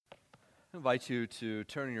I invite you to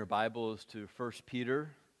turn in your Bibles to 1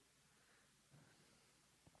 Peter.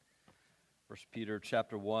 1 Peter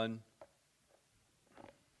chapter 1.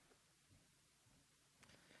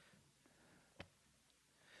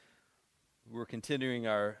 We're continuing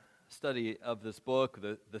our study of this book.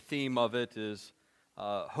 The theme of it is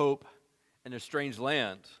hope in a strange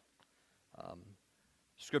land.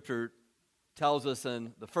 Scripture tells us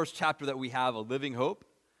in the first chapter that we have a living hope,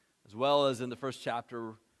 as well as in the first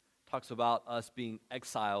chapter talks about us being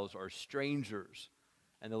exiles or strangers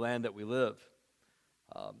in the land that we live.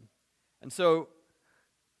 And so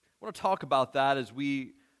I want to talk about that as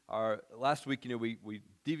we are, last week, we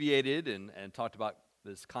deviated and talked about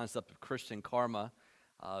this concept of Christian karma.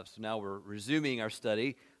 So now we're resuming our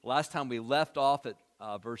study. Last time we left off at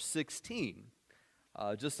verse 16.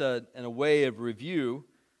 Just in a way of review,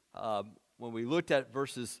 when we looked at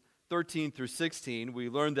verses 13 through 16, we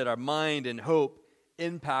learned that our mind and hope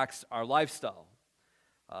impacts our lifestyle.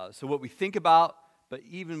 So what we think about, but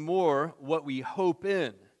even more, what we hope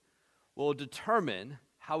in, will determine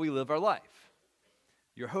how we live our life.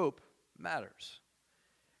 Your hope matters.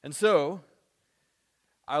 And so,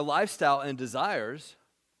 our lifestyle and desires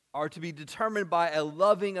are to be determined by a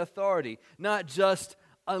loving authority, not just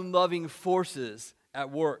unloving forces at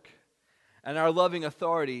work. And our loving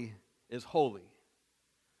authority is holy,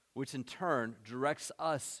 which in turn directs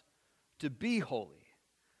us to be holy.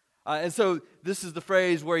 And so this is the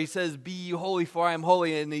phrase where he says, "Be ye holy, for I am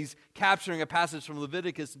holy," and he's capturing a passage from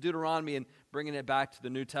Leviticus and Deuteronomy and bringing it back to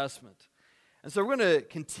the New Testament. And so we're going to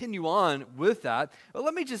continue on with that. But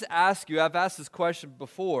let me just ask you, I've asked this question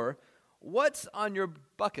before, what's on your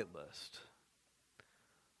bucket list?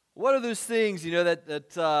 What are those things,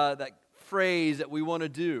 that phrase that we want to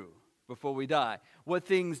do before we die? What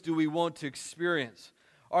things do we want to experience?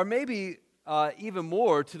 Or maybe even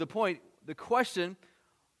more to the point, the question,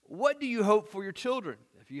 what do you hope for your children?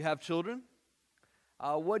 If you have children,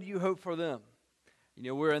 what do you hope for them?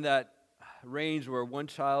 We're in that range where one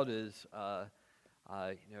child is,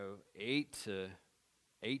 8 to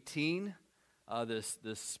 18. This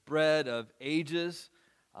spread of ages.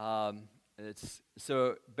 It's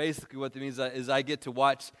so basically what that means is I get to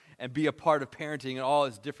watch and be a part of parenting in all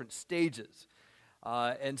its different stages.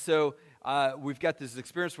 And so we've got this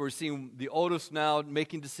experience where we're seeing the oldest now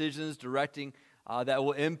making decisions, directing that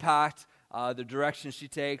will impact the direction she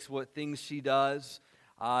takes, what things she does.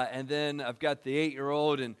 And then I've got the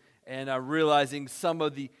 8-year-old and realizing some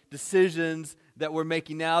of the decisions that we're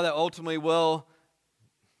making now that ultimately will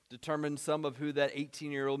determine some of who that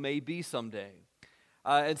 18-year-old may be someday.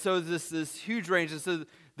 And so this huge range. And so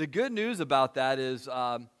the good news about that is,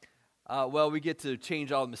 we get to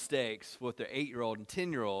change all the mistakes with the 8-year-old and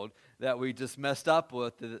 10-year-old that we just messed up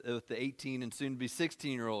with the 18 and soon to be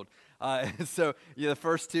 16-year-old. So the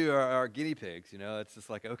first two are guinea pigs. It's just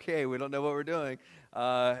like, okay, we don't know what we're doing.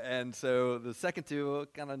 And so the second two will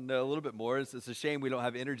kind of know a little bit more. It's a shame we don't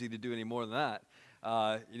have energy to do any more than that.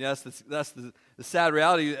 That's the sad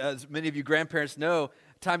reality. As many of you grandparents know,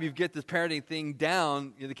 time you get this parenting thing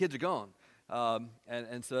down, the kids are gone.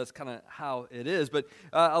 And so that's kind of how it is. But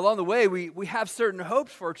along the way, we have certain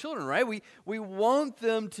hopes for our children, right? We want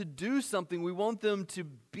them to do something. We want them to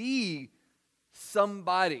be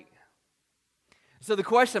somebody. So the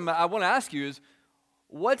question I want to ask you is,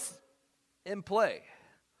 what's in play?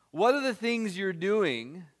 What are the things you're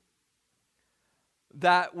doing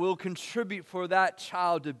that will contribute for that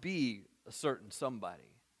child to be a certain somebody?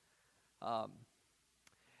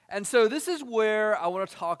 And so this is where I want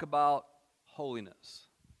to talk about holiness.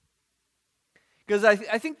 Because I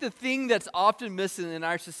think the thing that's often missing in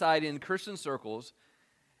our society in Christian circles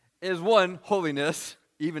is, one, holiness,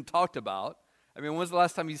 even talked about. I mean, when's the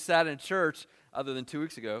last time you sat in church, other than 2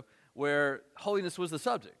 weeks ago, where holiness was the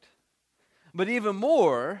subject? But even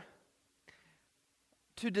more,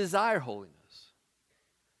 to desire holiness.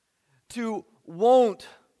 To want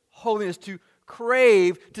holiness, to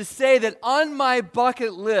crave, to say that on my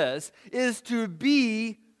bucket list is to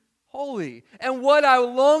be holy. And what I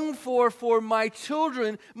long for my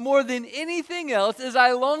children more than anything else is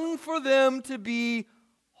I long for them to be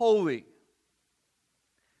holy.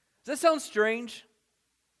 Does that sound strange?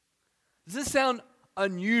 Does this sound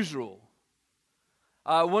unusual?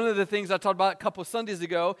 One of the things I talked about a couple of Sundays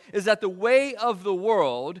ago is that the way of the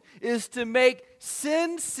world is to make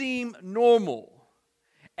sin seem normal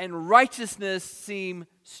and righteousness seem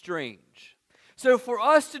strange. So for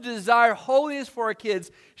us to desire holiness for our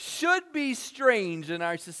kids should be strange in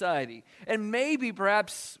our society and maybe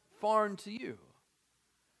perhaps foreign to you.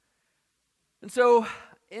 And so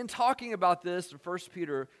in talking about this in 1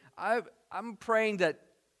 Peter, I'm praying that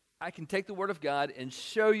I can take the Word of God and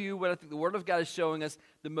show you what I think the Word of God is showing us,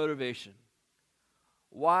 the motivation.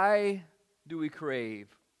 Why do we crave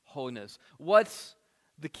holiness? What's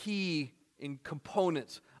the key in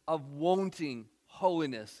components of wanting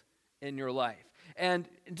holiness in your life? And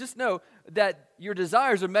just know that your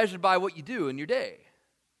desires are measured by what you do in your day.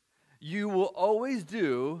 You will always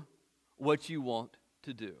do what you want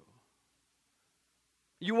to do.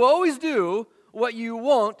 You will always do what you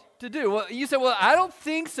want to do. Well, you say, well, I don't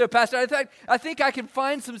think so, Pastor. I think I can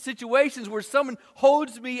find some situations where someone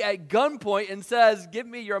holds me at gunpoint and says, give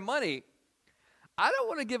me your money. I don't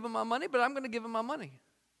want to give him my money, but I'm going to give him my money.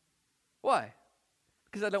 Why?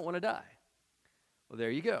 Because I don't want to die. Well,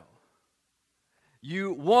 there you go.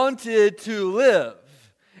 You wanted to live,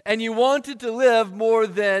 and you wanted to live more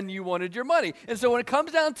than you wanted your money. And so when it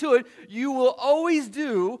comes down to it, you will always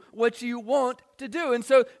do what you want to do. And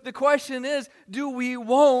so the question is, do we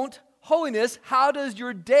want holiness? How does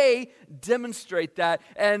your day demonstrate that?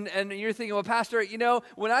 And you're thinking, well, Pastor,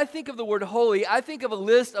 when I think of the word holy, I think of a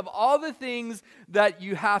list of all the things that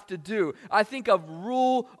you have to do. I think of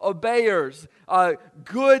rule obeyers,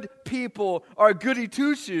 good people, or goody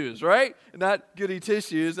two-shoes, right? Not goody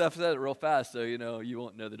tissues. I've said it real fast, so you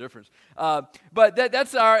won't know the difference. But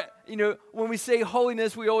that's our, when we say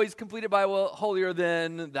holiness, we always complete it by, well, holier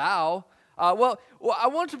than thou. Well, I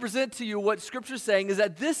want to present to you what Scripture is saying is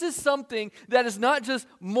that this is something that is not just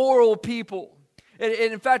moral people. And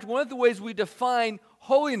in fact, one of the ways we define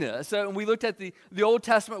holiness, and we looked at the Old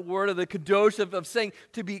Testament word of the kadosh of saying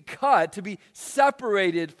to be cut, to be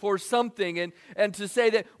separated for something, and to say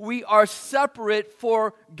that we are separate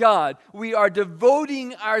for God. We are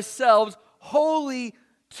devoting ourselves wholly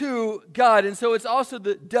to God. And so it's also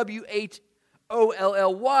the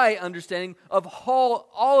WHOLLY understanding of all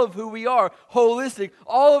of who we are, holistic,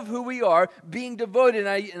 all of who we are, being devoted.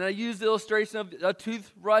 And I use the illustration of a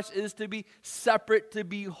toothbrush is to be separate, to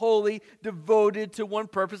be holy, devoted to one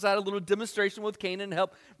purpose. I had a little demonstration with Canaan to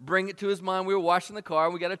help bring it to his mind. We were washing the car,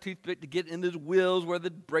 and we got a toothpick to get in the wheels where the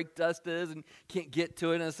brake dust is and can't get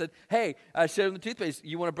to it. And I said, hey, I showed him the toothpaste.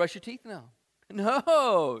 You want to brush your teeth now?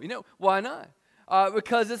 No. Why not?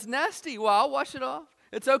 Because it's nasty. Well, I'll wash it off.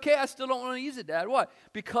 It's okay, I still don't want to use it, Dad. What?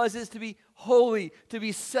 Because it's to be holy, to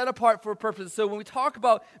be set apart for a purpose. So when we talk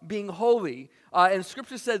about being holy, and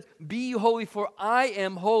Scripture says, be ye holy for I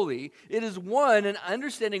am holy, it is an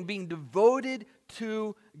understanding being devoted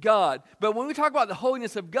to God. But when we talk about the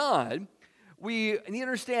holiness of God, we need to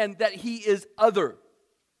understand that He is other.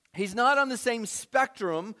 He's not on the same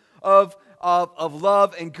spectrum of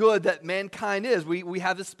love and good that mankind is. We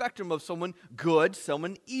have the spectrum of someone good,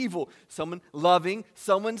 someone evil, someone loving,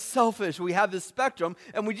 someone selfish. We have this spectrum,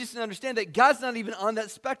 and we just understand that God's not even on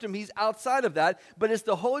that spectrum. He's outside of that, but it's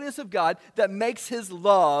the holiness of God that makes His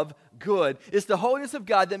love good. It's the holiness of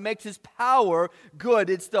God that makes His power good.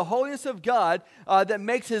 It's the holiness of God that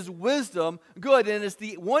makes His wisdom good, and it's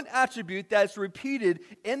the one attribute that's repeated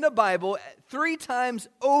in the Bible 3 times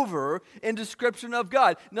over in description of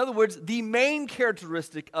God. In other words, the main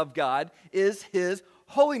characteristic of God is His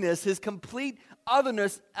holiness, His complete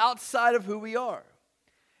otherness outside of who we are.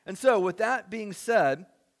 And so, with that being said,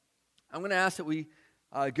 I'm going to ask that we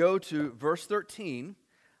go to verse 13.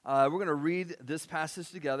 We're going to read this passage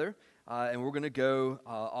together, and we're going to go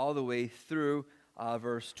all the way through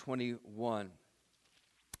verse 21.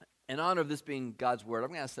 In honor of this being God's word, I'm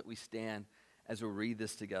going to ask that we stand as we read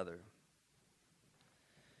this together.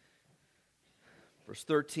 Verse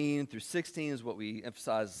 13 through 16 is what we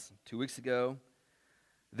emphasized 2 weeks ago.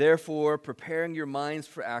 Therefore, preparing your minds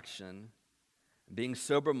for action, being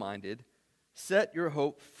sober-minded, set your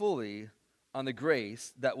hope fully on the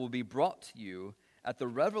grace that will be brought to you at the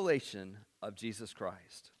revelation of Jesus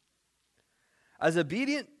Christ. As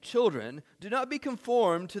obedient children, do not be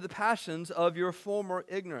conformed to the passions of your former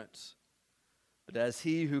ignorance, but as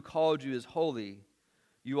He who called you is holy,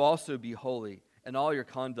 you also be holy in all your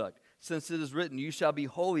conduct. Since it is written, you shall be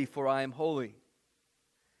holy, for I am holy.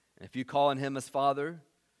 And if you call on Him as Father,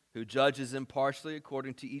 who judges impartially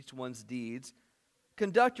according to each one's deeds,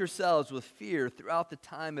 conduct yourselves with fear throughout the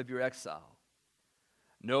time of your exile,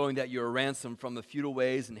 knowing that you are ransomed from the futile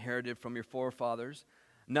ways inherited from your forefathers,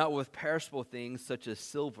 not with perishable things such as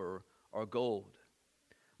silver or gold,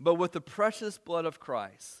 but with the precious blood of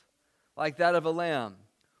Christ, like that of a lamb,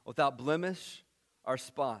 without blemish or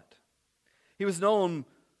spot. He was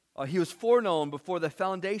foreknown before the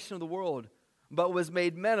foundation of the world, but was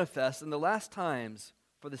made manifest in the last times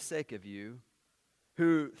for the sake of you,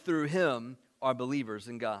 who through Him are believers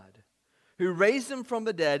in God, who raised Him from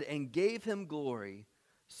the dead and gave Him glory,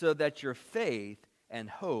 so that your faith and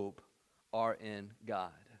hope are in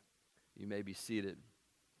God. You may be seated.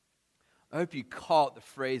 I hope you caught the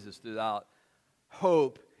phrases throughout.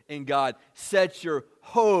 Hope in God. Set your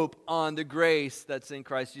hope on the grace that's in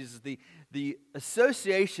Christ Jesus. The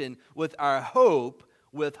association with our hope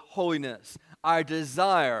with holiness. Our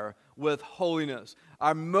desire with holiness.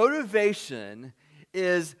 Our motivation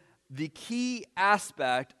is the key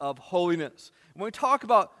aspect of holiness. When we talk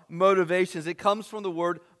about motivations, it comes from the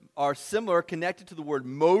word, or similar, connected to the word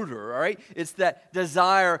motor, all right? It's that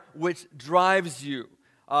desire which drives you.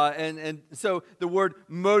 And so the word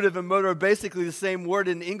motive and motor are basically the same word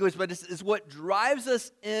in English, but it's what drives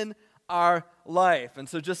us in our life. And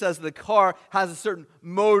so just as the car has a certain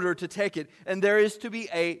motor to take it, and there is to be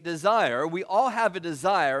a desire, we all have a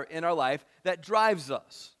desire in our life that drives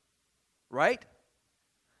us, right?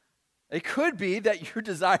 It could be that your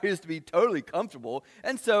desire is to be totally comfortable,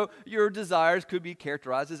 and so your desires could be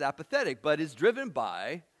characterized as apathetic, but it's driven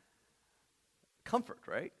by comfort,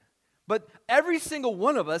 right? But every single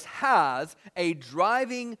one of us has a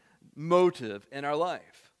driving motive in our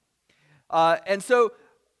life. And so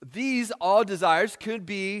these all desires could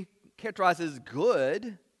be characterized as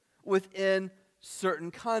good within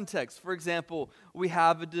certain contexts. For example, we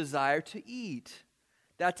have a desire to eat.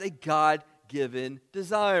 That's a God-given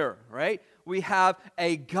desire, right? We have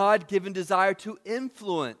a God-given desire to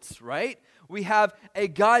influence, right? We have a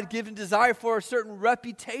God-given desire for a certain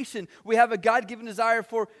reputation. We have a God-given desire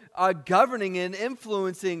for governing and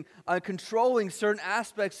influencing, controlling certain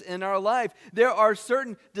aspects in our life. There are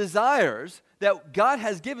certain desires that God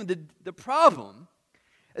has given. The problem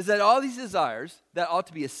is that all these desires that ought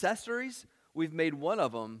to be accessories, we've made one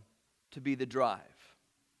of them to be the drive.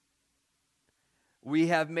 We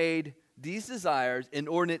have made these desires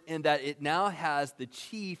inordinate in that it now has the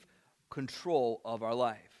chief control of our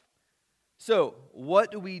life. So,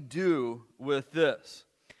 what do we do with this?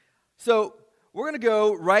 So, we're going to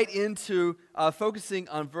go right into focusing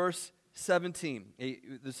on verse 17.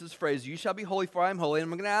 This is the phrase, you shall be holy for I am holy.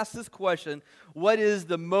 And I'm going to ask this question, what is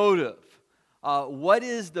the motive? What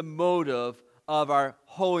is the motive of our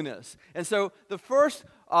holiness? And so, the first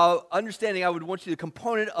understanding I would want you to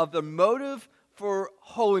component of the motive for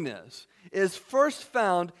holiness is first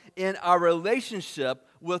found in our relationship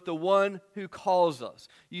with the one who calls us.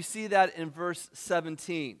 You see that in verse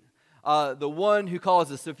 17. The one who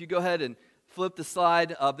calls us. So if you go ahead and flip the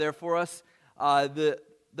slide up there for us, the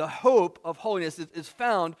hope of holiness is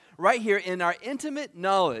found right here in our intimate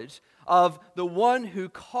knowledge of the one who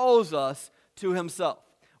calls us to himself.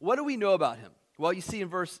 What do we know about him? Well, you see in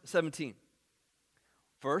verse 17.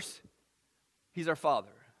 First, he's our Father.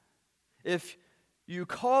 If you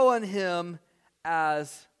call on him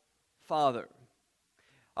as Father.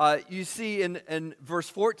 You see in verse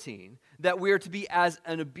 14 that we are to be as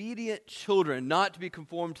an obedient children, not to be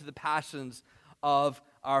conformed to the passions of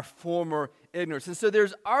our former ignorance. And so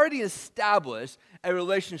there's already established a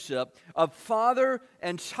relationship of father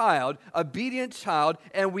and child, obedient child,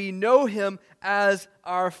 and we know him as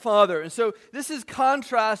our Father. And so this is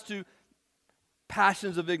contrast to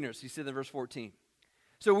passions of ignorance. You see that in verse 14.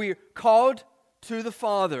 So we are called to the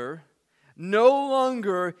Father, no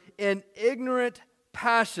longer in ignorant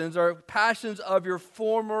passions or passions of your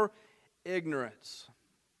former ignorance.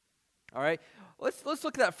 All right? Let's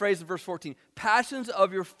look at that phrase in verse 14. Passions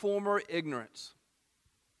of your former ignorance.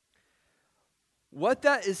 What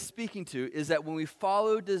that is speaking to is that when we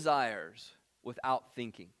follow desires without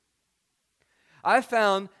thinking. I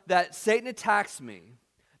found that Satan attacks me,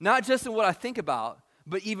 not just in what I think about,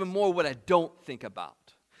 but even more what I don't think about.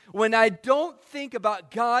 When I don't think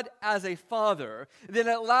about God as a father, then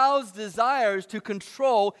it allows desires to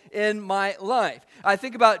control in my life. I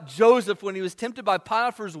think about Joseph when he was tempted by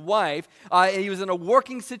Potiphar's wife, and he was in a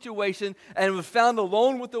working situation and was found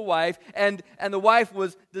alone with the wife, and the wife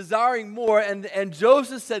was desiring more, and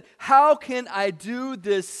Joseph said, how can I do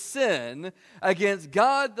this sin against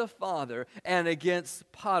God the Father and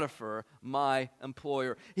against Potiphar, my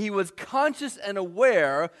employer? He was conscious and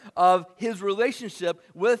aware of his relationship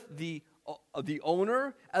with the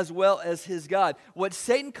owner as well as his God. What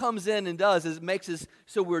Satan comes in and does is makes us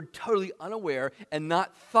so we're totally unaware and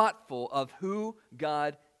not thoughtful of who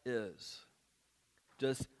God is.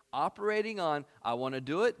 Just operating on, I want to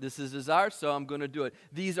do it, this is desire, so I'm going to do it.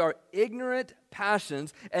 These are ignorant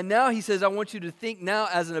passions, and now he says, I want you to think now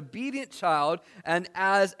as an obedient child and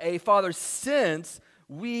as a father, since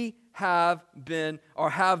we have been or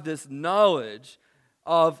have this knowledge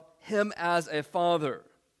of him as a father.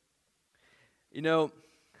 You know,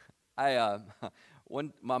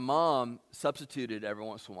 my mom substituted every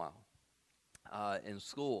once in a while in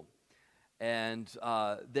school. And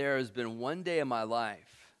there has been one day in my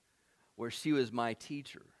life where she was my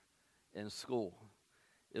teacher in school.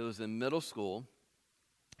 It was in middle school,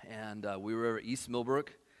 and we were at East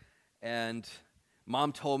Millbrook, and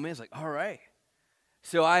Mom told me, I was like, all right.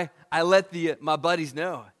 So I let my buddies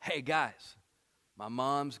know, hey, guys, my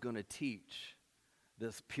mom's going to teach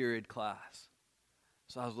this period class.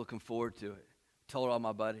 So I was looking forward to it. Told all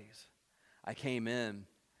my buddies. I came in,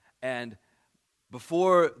 and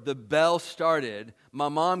before the bell started, my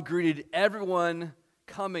mom greeted everyone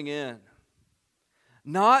coming in,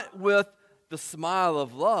 not with the smile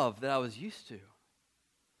of love that I was used to,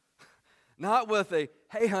 not with a,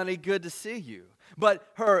 hey, honey, good to see you, but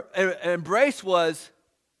her embrace was,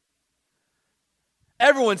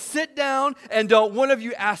 everyone sit down and don't one of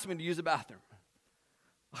you ask me to use the bathroom.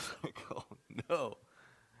 I was like, oh, no.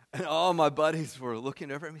 And all my buddies were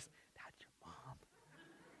looking over at me and said, that's your mom.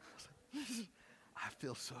 I was like, I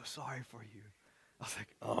feel so sorry for you. I was like,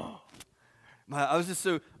 oh. I was just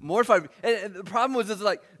so mortified. And the problem was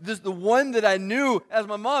the one that I knew as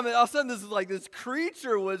my mom, and all of a sudden this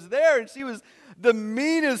creature was there, and she was the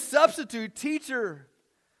meanest substitute teacher.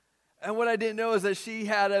 And what I didn't know is that she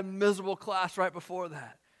had a miserable class right before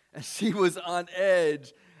that. And she was on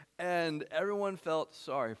edge, and everyone felt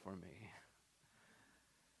sorry for me.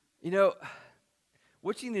 You know,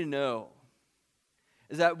 what you need to know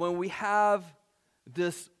is that when we have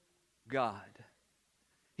this God,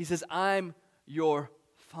 He says, I'm your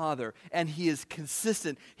Father, and He is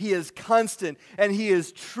consistent, He is constant, and He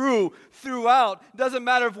is true throughout. Doesn't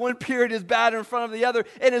matter if one period is bad in front of the other.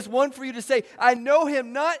 And it's one for you to say, I know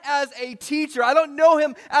Him not as a teacher. I don't know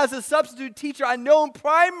Him as a substitute teacher. I know Him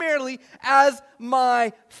primarily as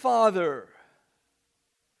my Father.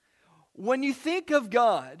 When you think of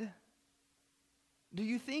God, do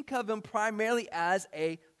you think of Him primarily as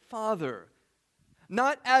a Father?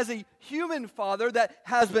 Not as a human father that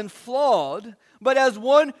has been flawed, but as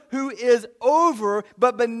one who is over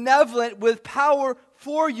but benevolent with power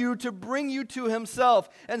for you to bring you to Himself.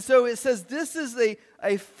 And so it says this is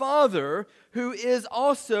a father who is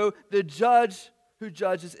also the judge who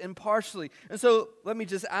judges impartially. And so let me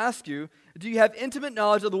just ask you, do you have intimate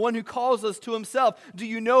knowledge of the one who calls us to Himself? Do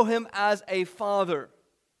you know Him as a Father?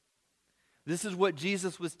 This is what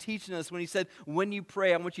Jesus was teaching us when He said, when you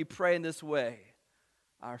pray, I want you to pray in this way.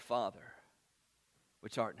 Our Father,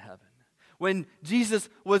 which art in heaven. When Jesus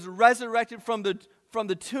was resurrected from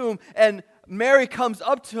the tomb, and Mary comes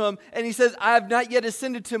up to Him, and He says, I have not yet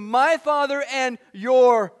ascended to my Father and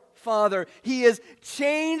your Father. He has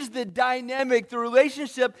changed the dynamic. The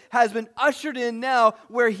relationship has been ushered in now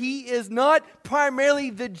where He is not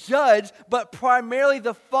primarily the judge, but primarily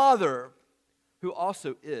the Father, who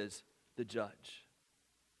also is the judge.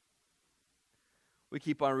 We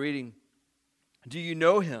keep on reading. Do you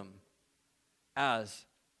know Him as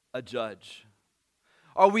a judge?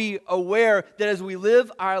 Are we aware that as we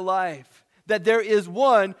live our life, that there is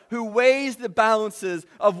one who weighs the balances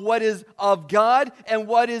of what is of God and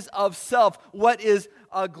what is of self, what is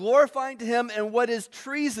glorifying to Him and what is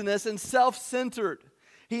treasonous and self-centered?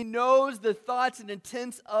 He knows the thoughts and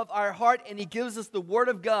intents of our heart, and He gives us the Word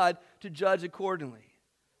of God to judge accordingly,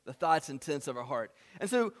 the thoughts and intents of our heart. And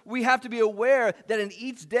so we have to be aware that in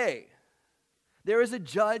each day, there is a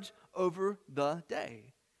judge over the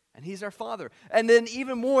day, and He's our Father. And then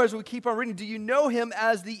even more as we keep on reading, do you know Him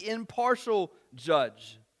as the impartial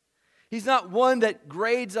judge? He's not one that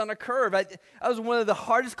grades on a curve. That was one of the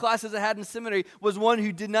hardest classes I had in seminary, was one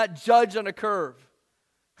who did not judge on a curve.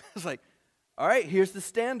 I was like, all right, here's the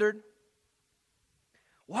standard.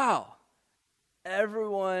 Wow,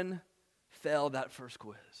 everyone failed that first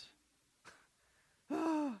quiz.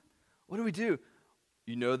 What do we do?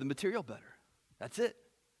 You know the material better. That's it.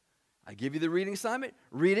 I give you the reading assignment.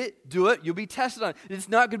 Read it, do it. You'll be tested on it. It's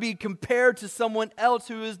not going to be compared to someone else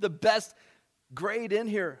who is the best grade in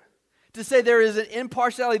here. To say there is an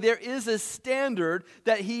impartiality, there is a standard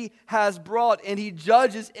that He has brought, and He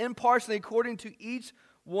judges impartially according to each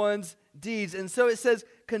one's deeds. And so it says,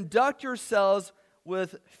 conduct yourselves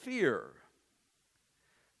with fear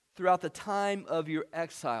throughout the time of your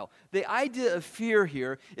exile. The idea of fear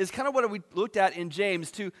here is kind of what we looked at in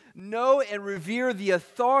James, to know and revere the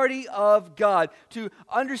authority of God, to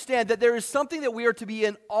understand that there is something that we are to be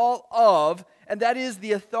in awe of, and that is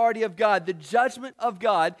the authority of God. The judgment of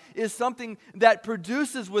God is something that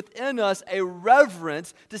produces within us a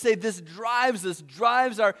reverence to say this drives us,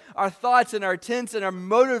 drives our thoughts and our intents and our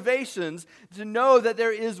motivations to know that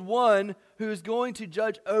there is one who is going to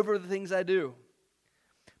judge over the things I do.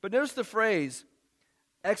 But notice the phrase,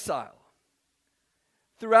 exile.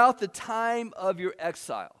 Throughout the time of your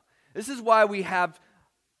exile. This is why we have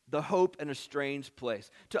the hope in a strange place.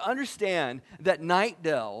 To understand that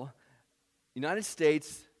Knightdale, United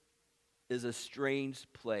States, is a strange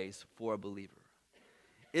place for a believer.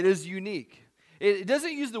 It is unique. It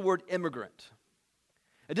doesn't use the word immigrant.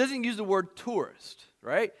 It doesn't use the word tourist,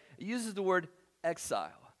 right? It uses the word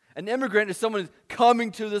exile. An immigrant is someone who's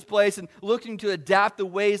coming to this place and looking to adapt the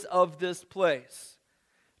ways of this place.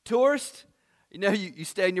 Tourist, you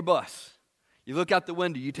stay in your bus. You look out the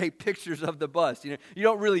window. You take pictures of the bus. You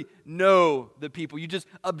don't really know the people. You just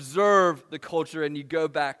observe the culture and you go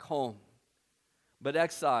back home. But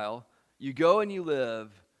exile, you go and you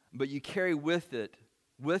live, but you carry with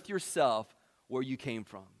yourself where you came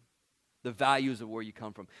from, the values of where you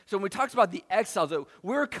come from. So when we talk about the exiles,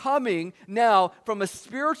 we're coming now from a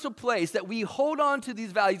spiritual place that we hold on to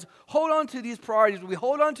these values, hold on to these priorities, we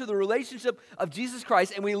hold on to the relationship of Jesus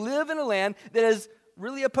Christ, and we live in a land that is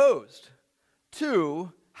really opposed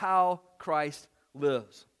to how Christ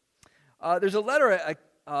lives. There's a letter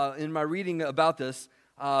in my reading about this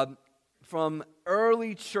from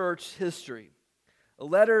early church history. A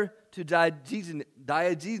letter to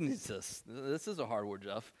Diogenes. This is a hard word,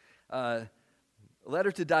 Jeff. A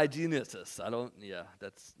letter to Diogenes.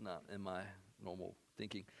 That's not in my normal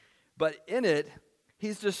thinking. But in it,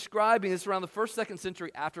 he's describing, it's around the 1st, 2nd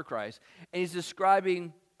century after Christ, and he's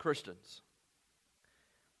describing Christians.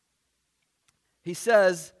 He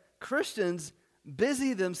says, Christians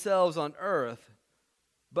busy themselves on earth,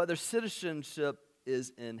 but their citizenship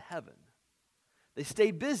is in heaven. They stay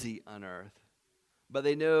busy on earth, but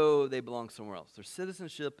they know they belong somewhere else. Their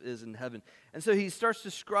citizenship is in heaven. And so he starts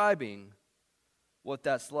describing what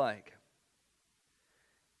that's like.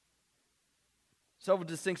 Several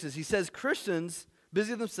distinctions. He says, Christians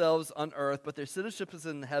busy themselves on earth, but their citizenship is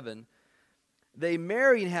in heaven. They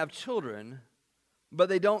marry and have children, but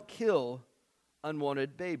they don't kill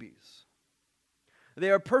unwanted babies. They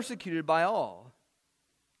are persecuted by all,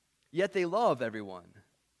 yet they love everyone.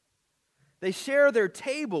 They share their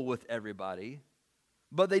table with everybody,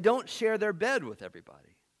 but they don't share their bed with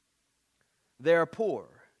everybody. They are poor,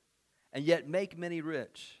 and yet make many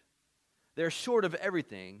rich. They're short of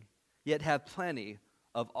everything, yet have plenty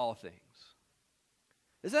of all things.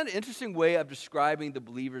 Isn't that an interesting way of describing the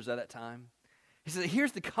believers at that time? He said,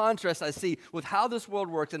 here's the contrast I see with how this world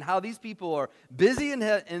works and how these people are busy in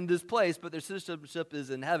this place, but their citizenship is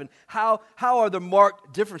in heaven. How are the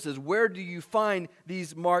marked differences? Where do you find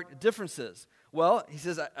these marked differences? Well, he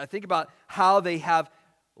says, I think about how they have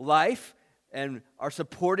life and are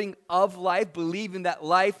supporting of life, believing that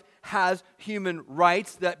life has human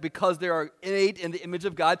rights, that because they are innate in the image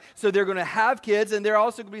of God, so they're going to have kids, and they're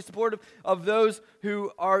also going to be supportive of those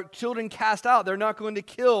who are children cast out. They're not going to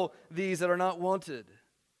kill these that are not wanted.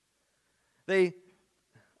 They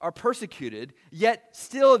are persecuted, yet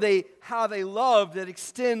still they have a love that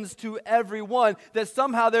extends to everyone, that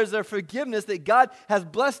somehow there's a forgiveness that God has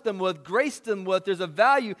blessed them with, graced them with. There's a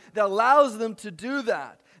value that allows them to do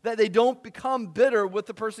that they don't become bitter with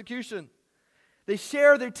the persecution. They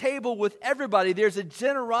share their table with everybody. There's a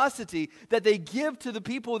generosity that they give to the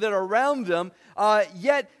people that are around them.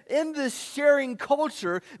 Yet in this sharing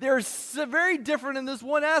culture, they're very different in this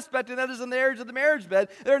one aspect, and that is in the area of the marriage bed.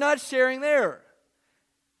 They're not sharing there.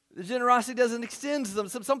 The generosity doesn't extend to them.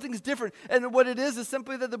 Something's different. And what it is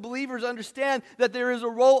simply that the believers understand that there is a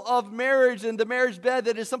role of marriage in the marriage bed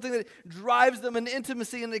that is something that drives them in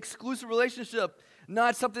intimacy and an exclusive relationship,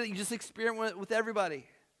 not something that you just experience with everybody.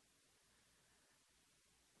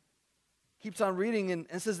 Keeps on reading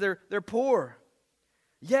and says they're poor,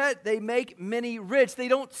 yet they make many rich. They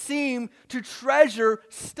don't seem to treasure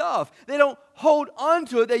stuff. They don't hold on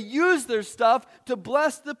to it. They use their stuff to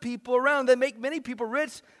bless the people around. They make many people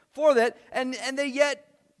rich for that, and they yet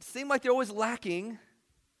seem like they're always lacking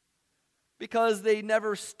because they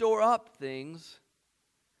never store up things,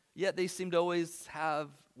 yet they seem to always have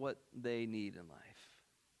what they need in life.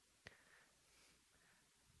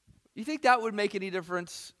 You think that would make any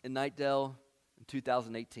difference in Knightdale in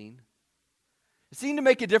 2018? It seemed to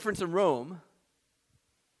make a difference in Rome.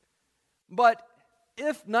 But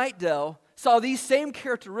if Knightdale saw these same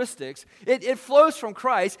characteristics, it flows from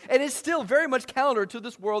Christ, and it's still very much counter to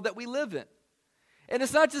this world that we live in. And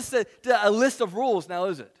it's not just a list of rules now,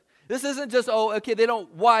 is it? This isn't just, they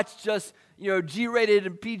don't watch just, G-rated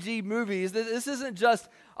and PG movies. This isn't just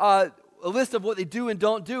a list of what they do and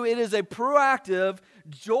don't do. It is a proactive,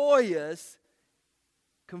 joyous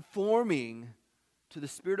conforming to the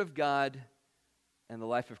Spirit of God and the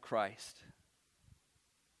life of Christ.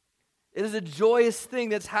 It is a joyous thing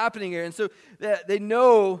that's happening here. And so they're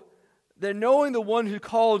knowing the one who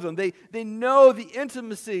called them. They know the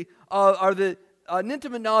intimacy an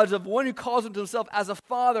intimate knowledge of one who calls him to himself as a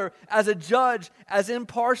father, as a judge, as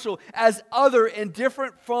impartial, as other and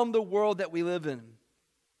different from the world that we live in.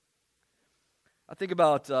 I think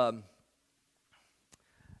about the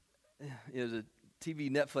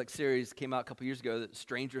TV Netflix series came out a couple years ago, that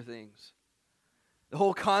Stranger Things. The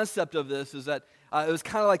whole concept of this is that it was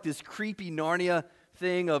kind of like this creepy Narnia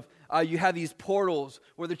thing of you have these portals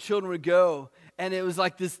where the children would go, and it was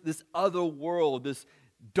like this other world, this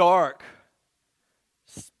dark,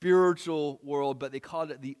 spiritual world, but they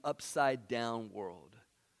called it the upside down world,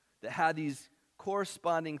 that had these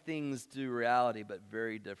corresponding things to reality, but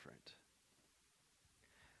very different.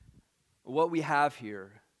 What we have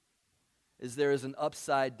here is there is an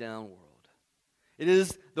upside down world. It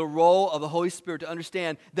is the role of the Holy Spirit to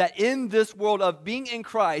understand that in this world of being in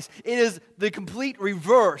Christ, it is the complete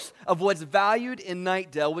reverse of what's valued in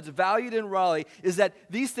Nightdale, what's valued in Raleigh, is that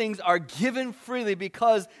these things are given freely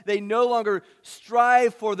because they no longer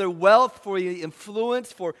strive for their wealth, for the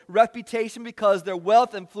influence, for reputation, because their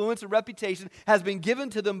wealth, influence, and reputation has been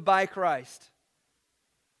given to them by Christ.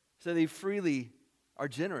 So they freely are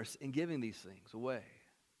generous in giving these things away.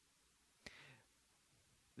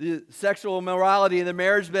 The sexual immorality in the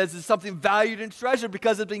marriage beds is something valued and treasured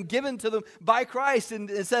because it's been given to them by Christ, and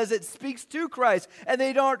it says it speaks to Christ, and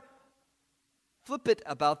they don't flip it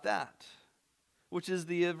about that, which is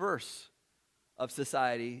the averse of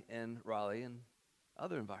society in Raleigh and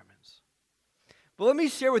other environments. But let me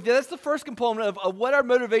share with you, that's the first component of what our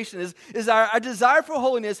motivation is our desire for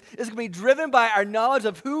holiness is going to be driven by our knowledge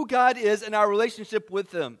of who God is and our relationship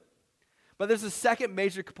with Him. But there's a second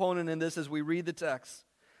major component in this as we read the text.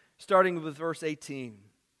 Starting with verse 18.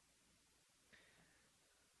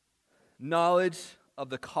 Knowledge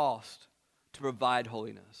of the cost to provide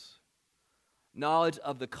holiness. Knowledge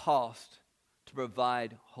of the cost to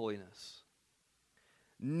provide holiness.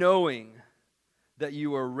 Knowing that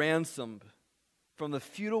you were ransomed from the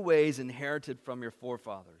futile ways inherited from your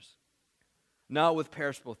forefathers, not with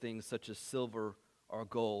perishable things such as silver or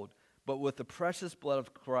gold, but with the precious blood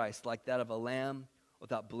of Christ, like that of a lamb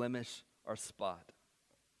without blemish or spot.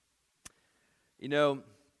 You know,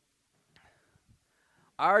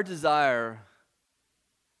 our desire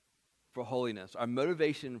for holiness, our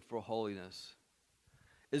motivation for holiness,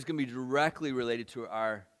 is going to be directly related to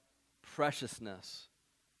our preciousness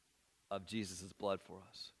of Jesus' blood for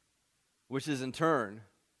us, which is in turn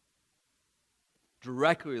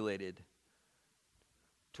directly related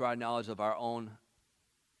to our knowledge of our own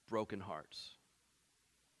broken hearts.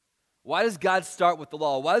 Why does God start with the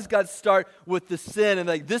law? Why does God start with the sin? And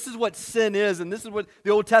like, this is what sin is, and this is what the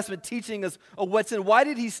Old Testament teaching us of what sin. Why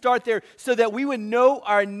did He start there? So that we would know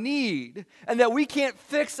our need and that we can't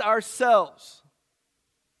fix ourselves.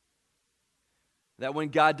 That when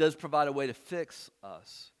God does provide a way to fix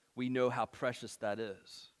us, we know how precious that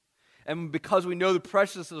is. And because we know the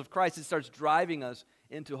preciousness of Christ, it starts driving us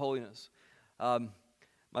into holiness.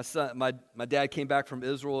 My dad came back from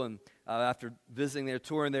Israel, and after visiting their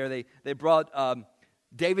touring there, they brought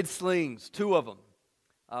David slings, 2 of them,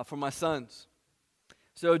 for my sons.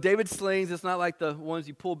 So David slings, it's not like the ones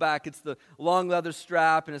you pull back. It's the long leather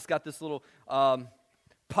strap, and it's got this little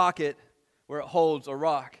pocket where it holds a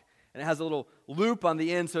rock. And it has a little loop on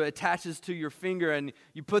the end, so it attaches to your finger, and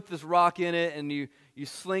you put this rock in it, and you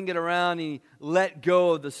sling it around, and you let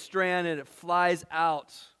go of the strand, and it flies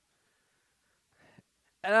out.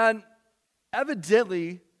 And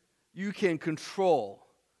evidently, you can control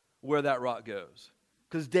where that rock goes,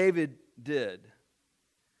 because David did,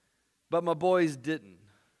 but my boys didn't.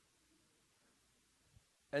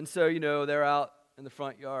 And so, they're out in the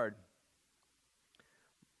front yard.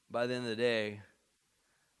 By the end of the day,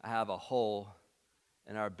 I have a hole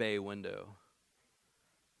in our bay window,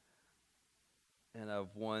 and I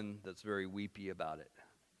have one that's very weepy about it.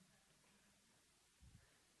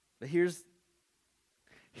 But here's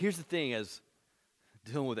the thing, as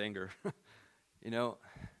dealing with anger.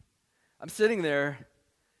 I'm sitting there,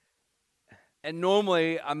 and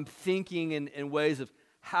normally I'm thinking in ways of,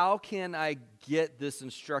 how can I get this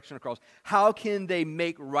instruction across? How can they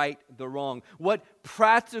make right the wrong? What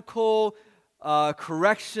practical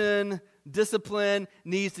correction, discipline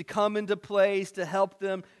needs to come into place to help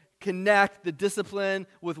them connect the discipline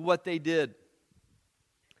with what they did?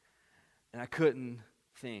 And I couldn't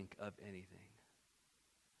think of anything.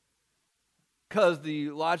 Because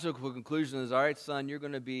the logical conclusion is, all right, son, you're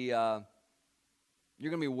going to be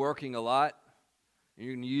working a lot, and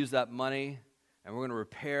you're going to use that money, and we're going to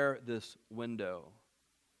repair this window.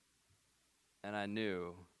 And I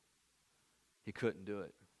knew he couldn't do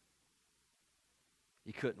it.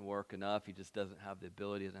 He couldn't work enough. He just doesn't have the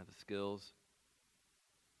ability, doesn't have the skills.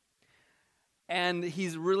 And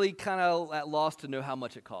he's really kind of at loss to know how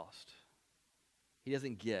much it cost. He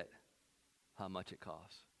doesn't get how much it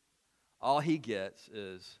costs. All he gets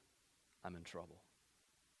is, I'm in trouble.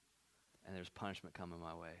 and there's punishment coming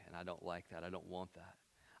my way, and I don't like that. I don't want that.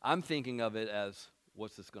 I'm thinking of it as,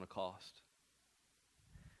 what's this going to cost?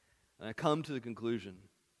 And I come to the conclusion,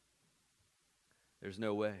 there's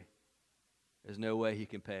no way. There's no way he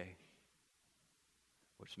can pay.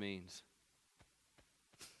 Which means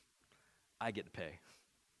I get to pay.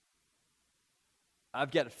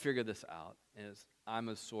 I've got to figure this out, and I'm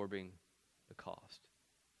absorbing the cost.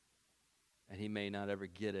 And he may not ever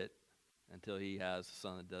get it until he has a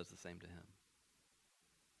son that does the same to him.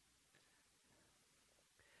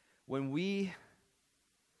 When we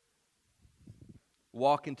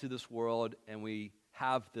walk into this world and we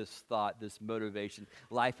have this thought, this motivation,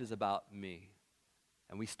 life is about me,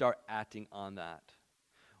 and we start acting on that,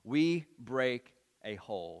 we break a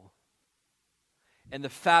hole in the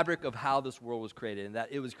fabric of how this world was created, and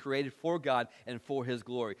that it was created for God and for His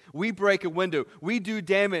glory. We break a window. We do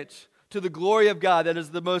damage to the glory of God that is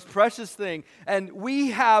the most precious thing, and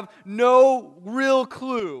we have no real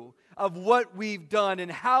clue of what we've done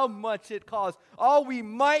and how much it costs. All we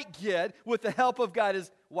might get with the help of God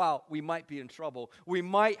is, wow, we might be in trouble. We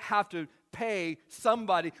might have to pay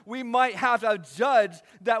somebody. We might have to have a judge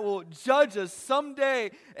that will judge us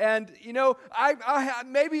someday. And,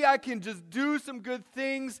 maybe I can just do some good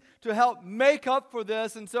things to help make up for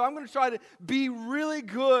this. And so I'm going to try to be really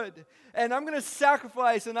good. And I'm going to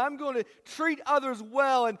sacrifice, and I'm going to treat others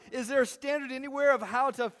well. And is there a standard anywhere of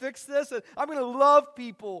how to fix this? And I'm going to love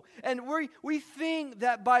people. And we think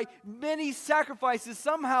that by many sacrifices,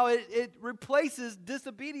 somehow it replaces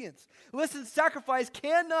disobedience. Listen, sacrifice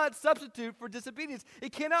cannot substitute for disobedience.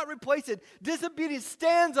 It cannot replace it. Disobedience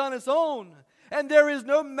stands on its own. And there is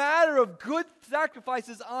no matter of good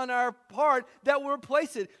sacrifices on our part that will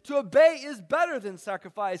replace it. To obey is better than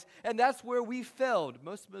sacrifice. And that's where we failed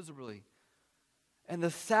most miserably. And the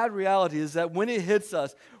sad reality is that when it hits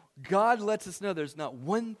us, God lets us know there's not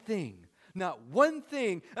one thing,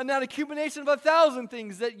 and not accumulation of 1,000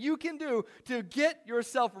 things that you can do to get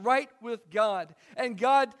yourself right with God. And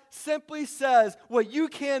God simply says, what you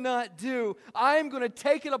cannot do, I'm going to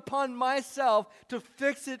take it upon myself to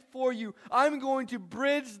fix it for you. I'm going to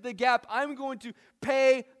bridge the gap. I'm going to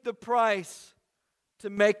pay the price to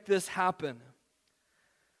make this happen.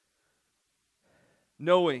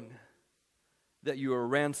 Knowing that you are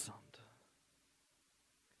ransomed.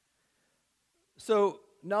 So,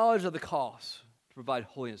 knowledge of the cost to provide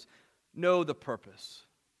holiness. Know the purpose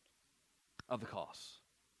of the cost.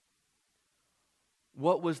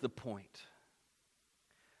 What was the point?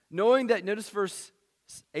 Knowing that, notice verse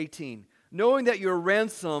 18, knowing that you're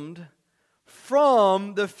ransomed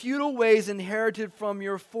from the futile ways inherited from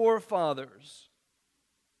your forefathers.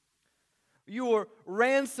 You were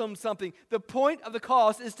ransomed something. The point of the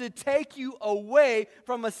cost is to take you away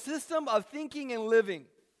from a system of thinking and living.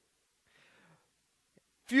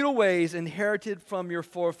 Futile ways inherited from your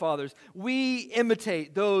forefathers. We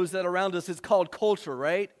imitate those that are around us. It's called culture,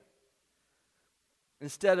 right?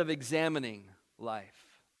 Instead of examining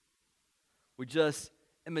life, we just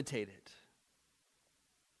imitate it.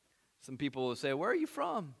 Some people will say, where are you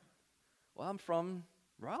from? Well, I'm from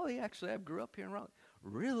Raleigh, actually. I grew up here in Raleigh.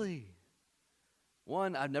 Really?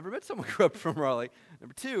 One, I've never met someone who grew up from Raleigh.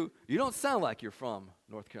 Number two, you don't sound like you're from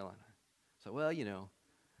North Carolina. So, well,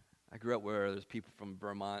 I grew up where there's people from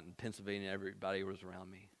Vermont and Pennsylvania, everybody was around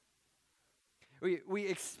me. We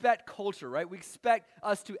expect culture, right? We expect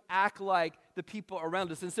us to act like the people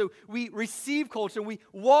around us. And so we receive culture and we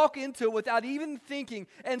walk into it without even thinking.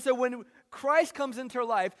 And so when Christ comes into our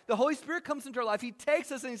life, the Holy Spirit comes into our life, He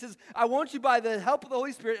takes us and He says, I want you by the help of the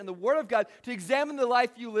Holy Spirit and the Word of God to examine the life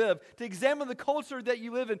you live, to examine the culture that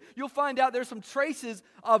you live in. You'll find out there's some traces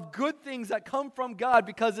of good things that come from God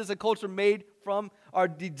because it's a culture made from our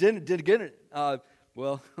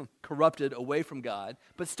corrupted away from God,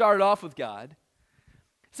 but started off with God.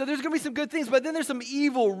 So there's going to be some good things, but then there's some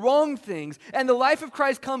evil, wrong things. And the life of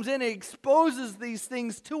Christ comes in and exposes these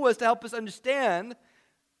things to us to help us understand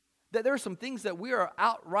that there are some things that we are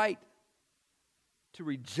outright to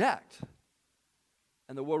reject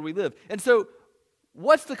in the world we live. And so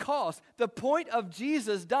what's the cost? The point of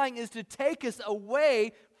Jesus dying is to take us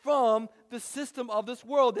away from the system of this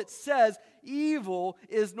world that says evil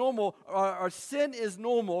is normal, or sin is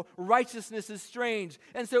normal, righteousness is strange.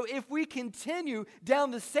 And so if we continue down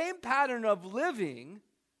the same pattern of living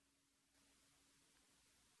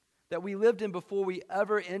that we lived in before we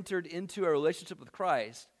ever entered into a relationship with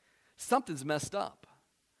Christ, something's messed up.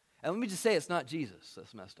 And let me just say, it's not Jesus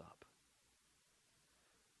that's messed up.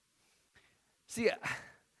 See,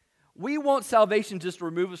 we want salvation just to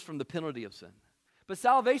remove us from the penalty of sin. But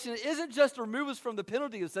salvation isn't just to remove us from the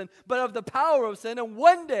penalty of sin, but of the power of sin. And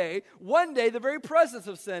one day, the very presence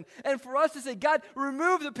of sin. And for us to say, God,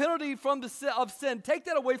 remove the penalty from of sin. Take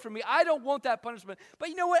that away from me. I don't want that punishment. But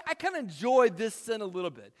you know what? I kind of enjoy this sin a little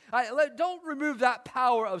bit. Don't remove that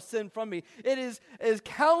power of sin from me. It is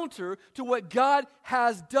counter to what God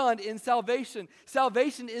has done in salvation.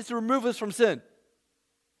 Salvation is to remove us from sin.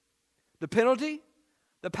 The penalty,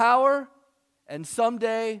 the power, and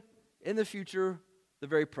someday in the future, the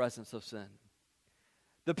very presence of sin.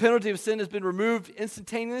 The penalty of sin has been removed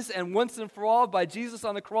instantaneously and once and for all by Jesus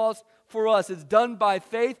on the cross for us. It's done by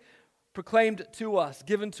faith, proclaimed to us,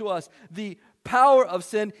 given to us. The power of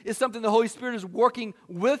sin is something the Holy Spirit is working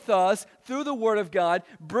with us through the Word of God,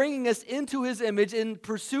 bringing us into His image in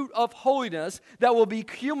pursuit of holiness that will be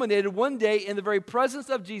culminated one day in the very presence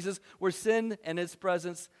of Jesus, where sin and its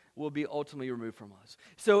presence will be ultimately removed from us.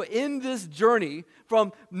 So in this journey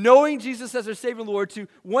from knowing Jesus as our Savior and Lord to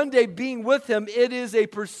one day being with Him, it is a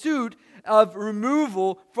pursuit of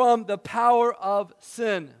removal from the power of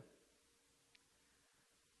sin.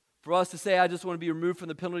 For us to say, I just want to be removed from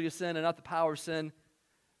the penalty of sin and not the power of sin,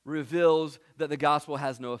 reveals that the gospel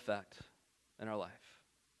has no effect in our life.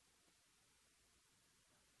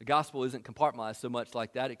 The gospel isn't compartmentalized so much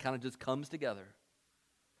like that. It kind of just comes together.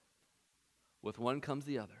 With one comes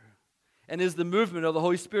the other. And is the movement of the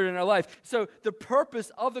Holy Spirit in our life. So the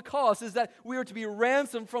purpose of the cross is that we are to be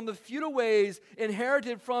ransomed from the futile ways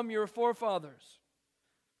inherited from your forefathers.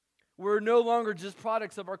 We're no longer just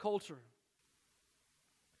products of our culture.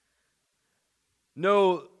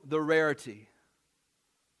 Know the rarity.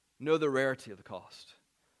 Know the rarity of the cost.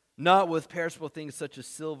 Not with perishable things such as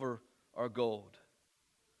silver or gold,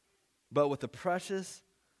 but with the precious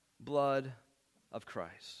blood of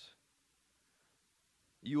Christ.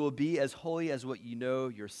 You will be as holy as what you know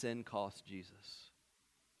your sin cost Jesus.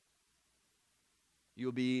 You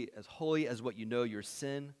will be as holy as what you know your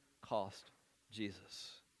sin cost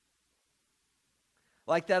Jesus.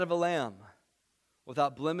 Like that of a lamb,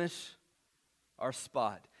 without blemish or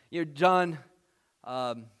spot. You know, John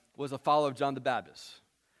was a follower of John the Baptist.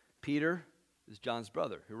 Peter is John's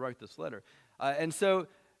brother who wrote this letter. And so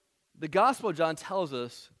the Gospel of John tells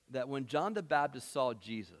us that when John the Baptist saw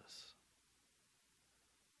Jesus,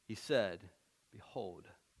 he said, "Behold,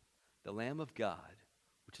 the Lamb of God,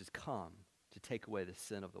 which has come to take away the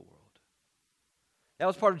sin of the world." That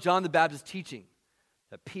was part of John the Baptist's teaching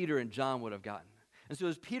that Peter and John would have gotten. And so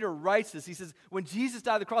as Peter writes this, he says, when Jesus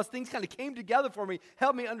died on the cross, things kind of came together for me,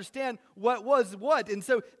 helped me understand what was what. And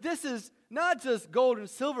so this is not just gold and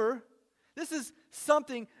silver. This is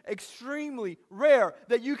something extremely rare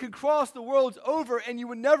that you can cross the worlds over and you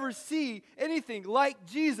would never see anything like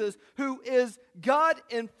Jesus, who is God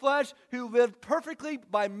in flesh, who lived perfectly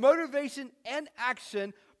by motivation and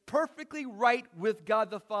action, perfectly right with God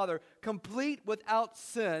the Father, complete without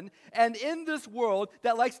sin. And in this world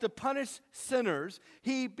that likes to punish sinners,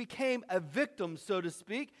 he became a victim, so to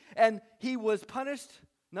speak, and he was punished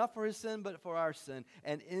not for his sin, but for our sin.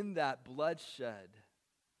 And in that bloodshed,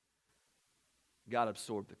 God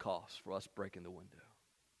absorbed the cost for us breaking the window.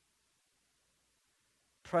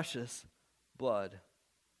 Precious blood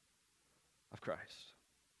of Christ.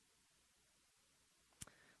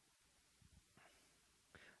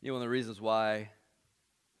 You know, one of the reasons why it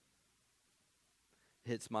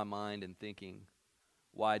hits my mind in thinking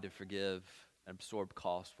why to forgive and absorb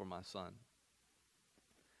cost for my son.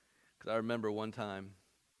 Because I remember one time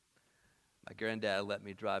my granddad let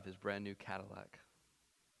me drive his brand new Cadillac.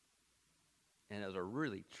 And it was a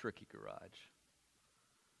really tricky garage.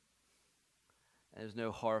 And there's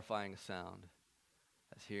no horrifying sound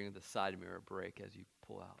as hearing the side mirror break as you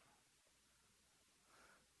pull out.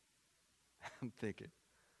 I'm thinking,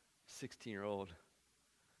 16-year-old,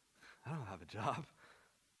 I don't have a job.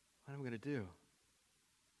 What am I going to do?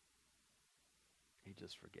 He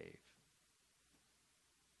just forgave.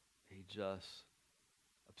 He just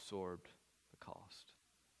absorbed the cost.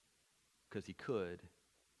 Because he could.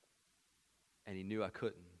 And he knew I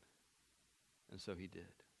couldn't. And so he did.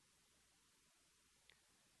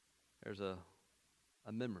 There's a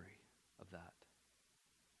memory of that.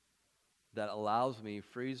 That allows me,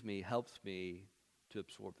 frees me, helps me to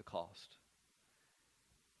absorb the cost.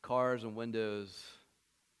 Cars and windows,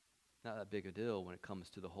 not that big a deal when it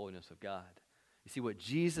comes to the holiness of God. You see what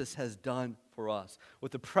Jesus has done for us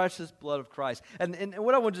with the precious blood of Christ. And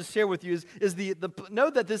what I want to share with you is know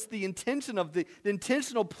that this the intention of the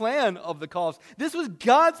intentional plan of the cost. This was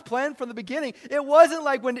God's plan from the beginning. It wasn't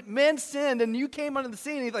like when man sinned and you came onto the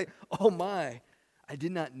scene and he's like, "Oh my, I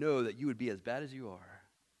did not know that you would be as bad as you are.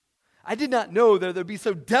 I did not know that there'd be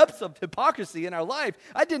so depths of hypocrisy in our life.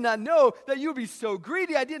 I did not know that you would be so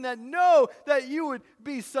greedy. I did not know that you would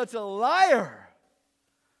be such a liar.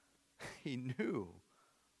 He knew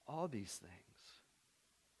all these things.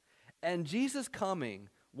 And Jesus' coming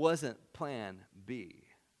wasn't plan B.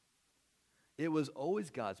 It was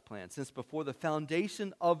always God's plan. Since before the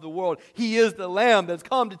foundation of the world, He is the Lamb that's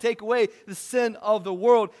come to take away the sin of the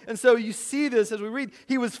world. And so you see this as we read,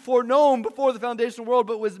 He was foreknown before the foundation of the world,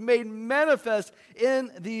 but was made manifest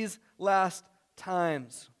in these last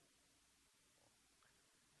times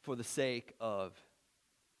for the sake of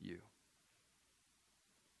you.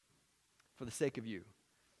 For the sake of you.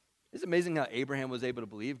 It's amazing how Abraham was able to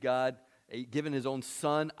believe God, given his own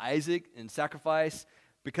son Isaac in sacrifice,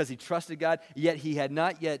 because he trusted God, yet he had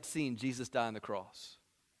not yet seen Jesus die on the cross.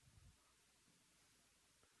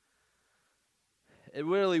 It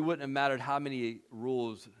really wouldn't have mattered how many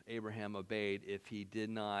rules Abraham obeyed if he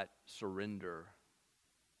did not surrender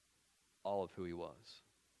all of who he was.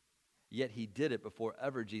 Yet he did it before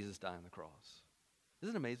ever Jesus died on the cross.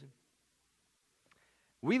 Isn't it amazing?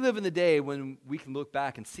 We live in the day when we can look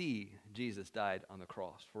back and see Jesus died on the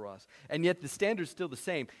cross for us. And yet the standard's still the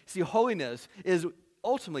same. See, holiness is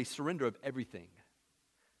ultimately surrender of everything.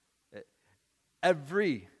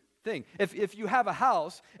 Everything. If you have a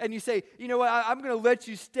house and you say, you know what, I'm going to let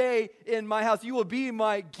you stay in my house. You will be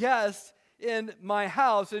my guest in my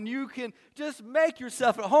house. And you can just make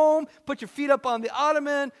yourself at home, put your feet up on the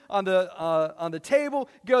ottoman, on the table,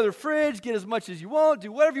 go to the fridge, get as much as you want,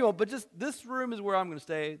 do whatever you want. But just this room is where I'm going to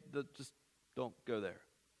stay. Just don't go there.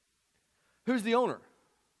 Who's the owner?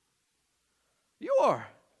 You are,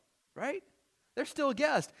 right? They're still a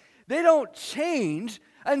guest. They don't change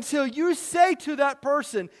until you say to that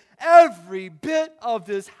person, every bit of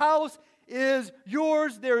this house is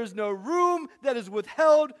yours. There is no room that is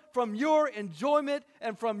withheld from your enjoyment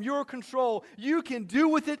and from your control. You can do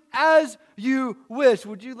with it as you wish.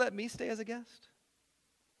 Would you let me stay as a guest?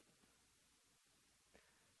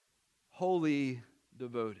 Wholly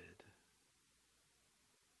devoted.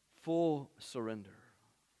 Full surrender.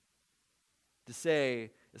 To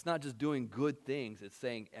say, it's not just doing good things, it's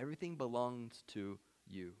saying everything belongs to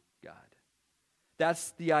you, God.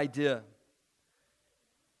 That's the idea.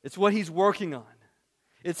 It's what He's working on.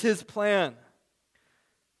 It's His plan.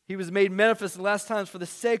 He was made manifest the last times for the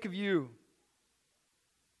sake of you,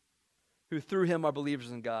 who through Him are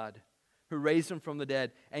believers in God, who raised Him from the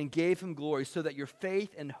dead and gave Him glory, so that your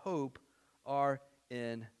faith and hope are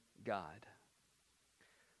in God.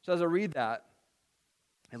 So as I read that,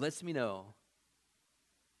 it lets me know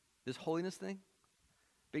this holiness thing,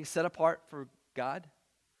 being set apart for God,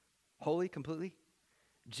 holy completely,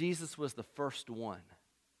 Jesus was the first one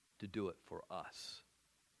to do it for us.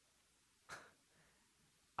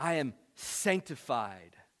 I am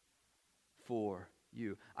sanctified for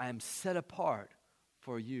you. I am set apart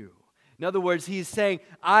for you. In other words, He's saying,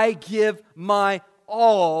 I give my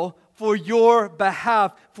all for your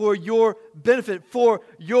behalf, for your benefit, for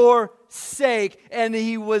your sake. And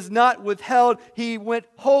He was not withheld. He went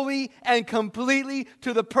wholly and completely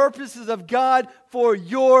to the purposes of God for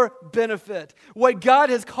your benefit. What God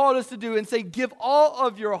has called us to do and say, give all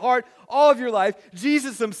of your heart, all of your life.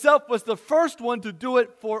 Jesus Himself was the first one to do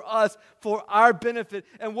it for us, for our benefit.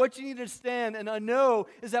 And what you need to understand and I know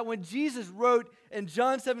is that when Jesus wrote in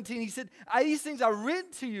John 17, He said, these things I've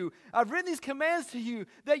written to you. I've written these commands to you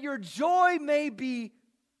that your joy may be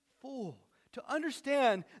full. To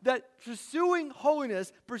understand that pursuing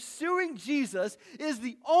holiness, pursuing Jesus is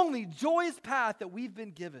the only joyous path that we've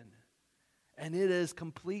been given. And it is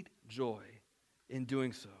complete joy in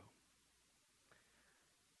doing so.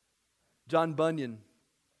 John Bunyan,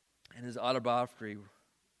 in his autobiography,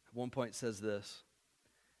 at one point says this,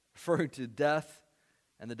 referring to death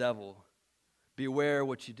and the devil, beware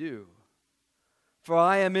what you do. For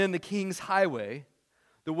I am in the King's highway,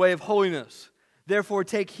 the way of holiness. Therefore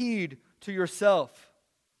take heed to yourself.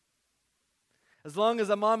 As long as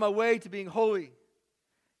I'm on my way to being holy,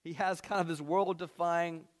 He has kind of this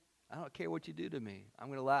world-defying, I don't care what you do to me. I'm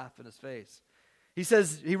going to laugh in His face. He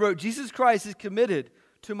says, he wrote, Jesus Christ is committed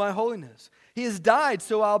to my holiness. He has died,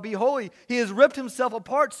 so I'll be holy. He has ripped Himself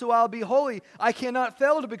apart, so I'll be holy. I cannot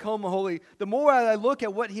fail to become holy. The more I look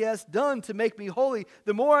at what He has done to make me holy,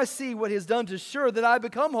 the more I see what He has done to ensure that I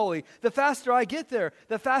become holy. The faster I get there,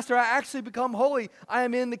 the faster I actually become holy. I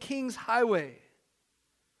am in the King's highway.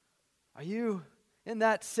 Are you in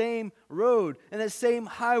that same road, in that same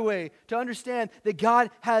highway, to understand that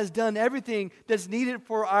God has done everything that's needed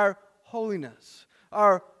for our holiness,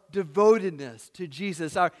 our devotedness to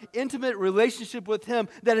Jesus, our intimate relationship with Him,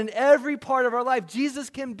 that in every part of our life, Jesus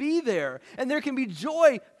can be there. And there can be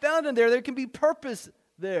joy found in there. There can be purpose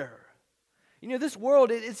there. You know, this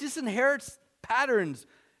world, it just inherits patterns.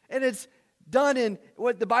 And it's done in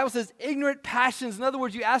what the Bible says, ignorant passions. In other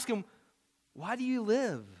words, you ask them, why do you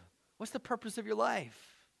live? What's the purpose of your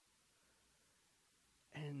life?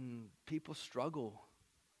 And people struggle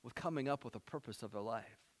with coming up with a purpose of their life.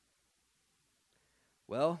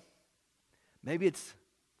 Well, maybe it's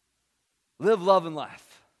live, love, and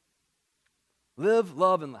laugh. Live,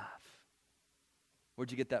 love, and laugh.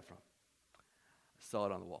 Where'd you get that from? I saw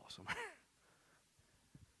it on the wall somewhere.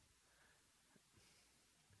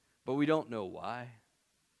 But we don't know why.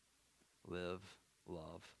 Live,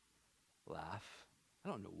 love, laugh. I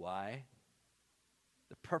don't know why.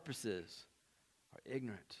 The purposes are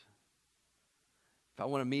ignorant. If I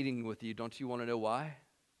want a meeting with you, don't you want to know why?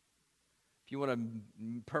 If you want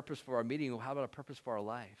a purpose for our meeting, well, how about a purpose for our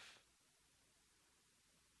life?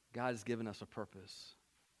 God has given us a purpose.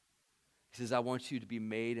 He says, I want you to be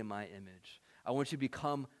made in my image. I want you to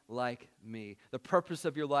become like me. The purpose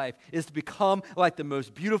of your life is to become like the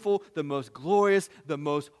most beautiful, the most glorious, the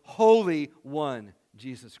most holy one,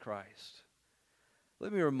 Jesus Christ.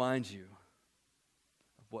 Let me remind you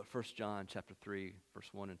of what 1 John chapter 3, verse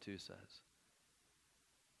 1 and 2 says.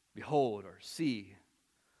 Behold, or see,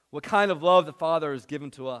 what kind of love the Father has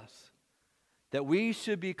given to us, that we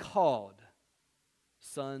should be called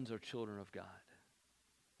sons or children of God.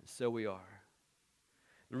 And so we are.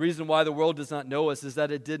 The reason why the world does not know us is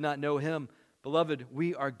that it did not know Him. Beloved,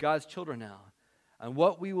 we are God's children now, and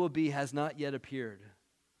what we will be has not yet appeared.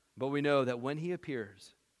 But we know that when He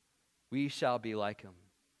appears, we shall be like Him,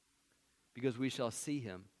 because we shall see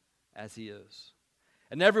Him as He is.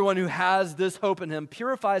 And everyone who has this hope in Him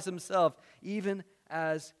purifies himself even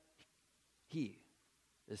as He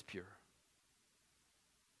is pure.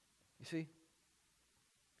 You see?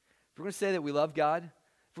 If we're going to say that we love God,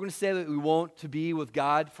 if we're going to say that we want to be with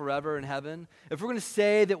God forever in heaven, if we're going to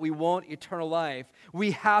say that we want eternal life,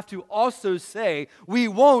 we have to also say we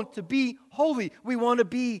want to be holy. We want to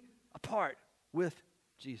be apart with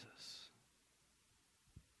Jesus.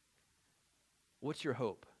 What's your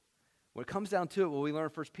hope? When it comes down to it, what we learn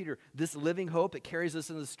in 1 Peter, this living hope, it carries us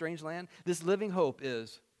into this strange land. This living hope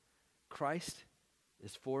is Christ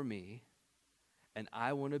is for me, and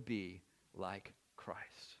I want to be like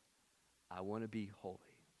Christ. I want to be holy.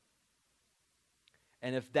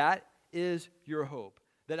 And if that is your hope,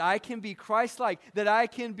 that I can be Christ-like, that I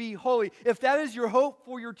can be holy, if that is your hope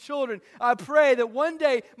for your children, I pray that one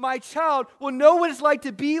day my child will know what it's like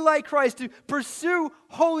to be like Christ, to pursue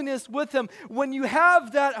holiness with Him. When you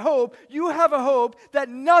have that hope, you have a hope that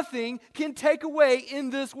nothing can take away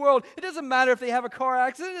in this world. It doesn't matter if they have a car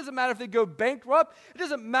accident. It doesn't matter if they go bankrupt. It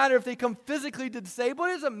doesn't matter if they come physically disabled.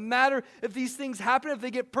 It doesn't matter if these things happen, if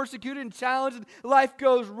they get persecuted and challenged and life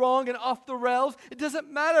goes wrong and off the rails. It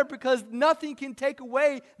doesn't matter, because nothing can take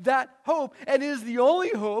away that hope, and it is the only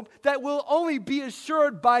hope that will only be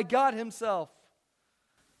assured by God Himself.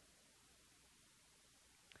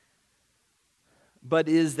 But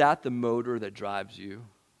is that the motor that drives you?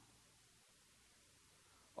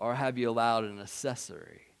 Or have you allowed an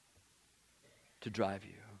accessory to drive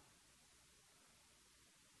you?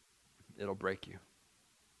 It'll break you.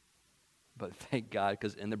 But thank God,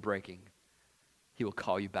 because in the breaking, He will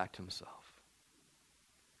call you back to Himself.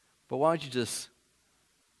 But why don't you just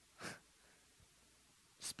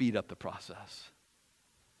speed up the process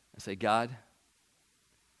and say, God,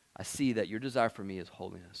 I see that your desire for me is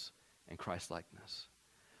holiness and Christ-likeness.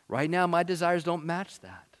 Right now, my desires don't match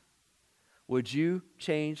that. Would you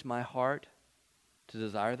change my heart to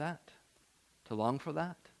desire that, to long for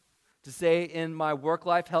that? To say in my work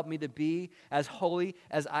life, help me to be as holy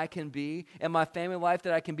as I can be. In my family life,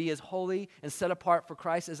 that I can be as holy and set apart for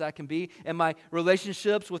Christ as I can be. In my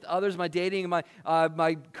relationships with others, my dating, and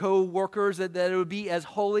my co-workers, that it would be as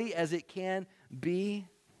holy as it can be.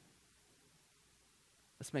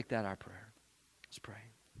 Let's make that our prayer. Let's pray.